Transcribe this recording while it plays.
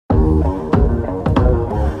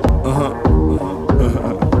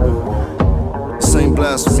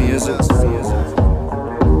is it?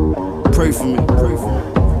 Pray for me, pray for me.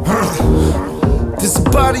 There's a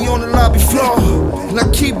body on the lobby floor, and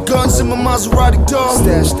I keep guns in my Maserati door.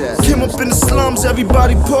 Came up in the slums,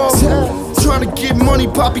 everybody poor. Trying to get money,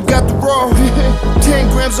 Poppy got the raw. 10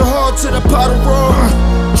 grams of hard to the pot of raw.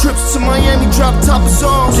 Trips to Miami, drop top is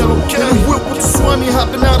off. In the whip with the swimmy,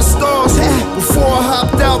 hopping out of stars. Before I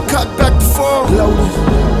hopped out, cocked back the fall.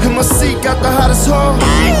 In my seat, got the hottest haul.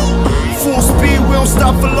 Full speed, we don't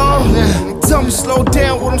stop for long. Tell me slow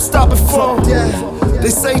down, what I'm stopping for. They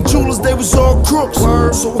say jewelers, they was all crooks.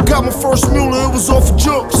 So I got my first mule, it was all for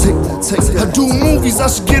jokes. I do movies, I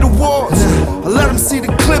should get awards. I let him see the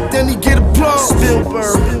clip, then he get applause.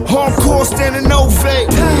 Hardcore standing ovate.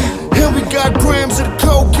 And we got grams of the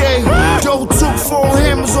cocaine. Joe took 4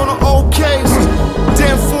 hammers on the OKs.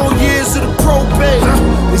 Damn 4 years of the probate.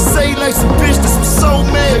 They say life's a bitch, that's my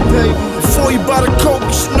soulmate. Before you buy the coke,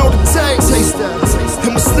 you should know the taste.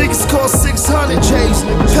 And my sneakers cost 600.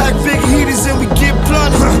 Pack big heaters and we get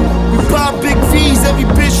blunted. We buy big V's, every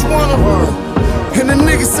bitch want them. And the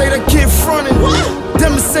niggas say they can't front it.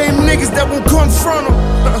 Them the same niggas that won't confront them.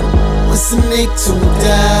 What's a nick to a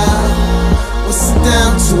dime? What's it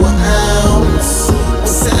down to an ounce?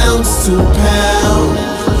 What's an ounce to a pound?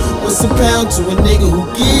 What's a pound to a nigga who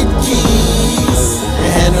get keys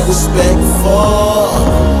and had no respect for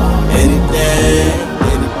anything,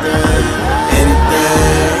 anything,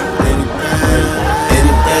 anything,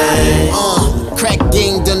 anything. Crack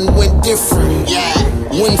game done went different. Yeah.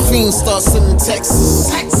 When fiends start sending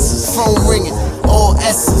texts, phone ringing, all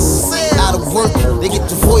S's. Out of work, they get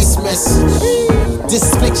the voice message. This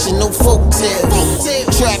is fiction, no folktale.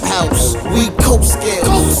 Trap house, we coke scale.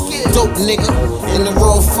 Dope nigga in the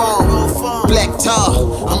raw farm. Black tar,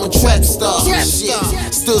 I'm a trap star.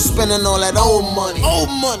 Shit, still spending all that old money.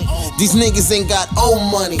 These niggas ain't got old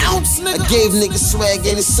money. I gave niggas swag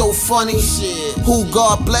and it's so funny. Who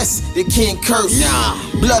God bless, they can't curse.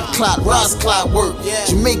 Blood clot, Ross clot work.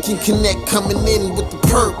 Jamaican connect coming in with the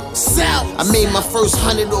perk. I made my first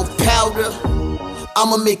 100 off powder.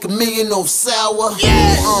 I'ma make $1 million off sour.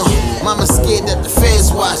 Mama scared that the feds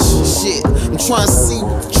watch. Shit, I'm trying to see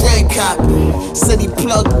what the drag copy. Said he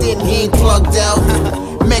plugged in, he ain't plugged out.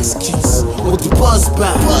 Mexicans with the buzz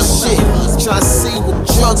bout. Shit, trying to see what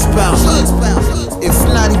the drugs bout. If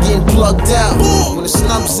not, he getting plugged out. When the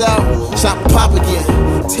slumps out, chop pop again.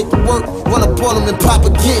 Take the work, run up on him and pop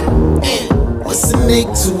again. What's a nick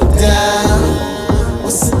to a dime?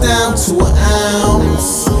 What's it down to an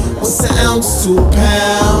ounce? What's an ounce to a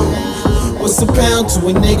pound? What's a pound to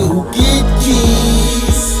a nigga who get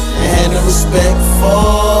keys and had no respect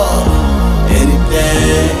for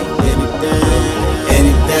anything, anything.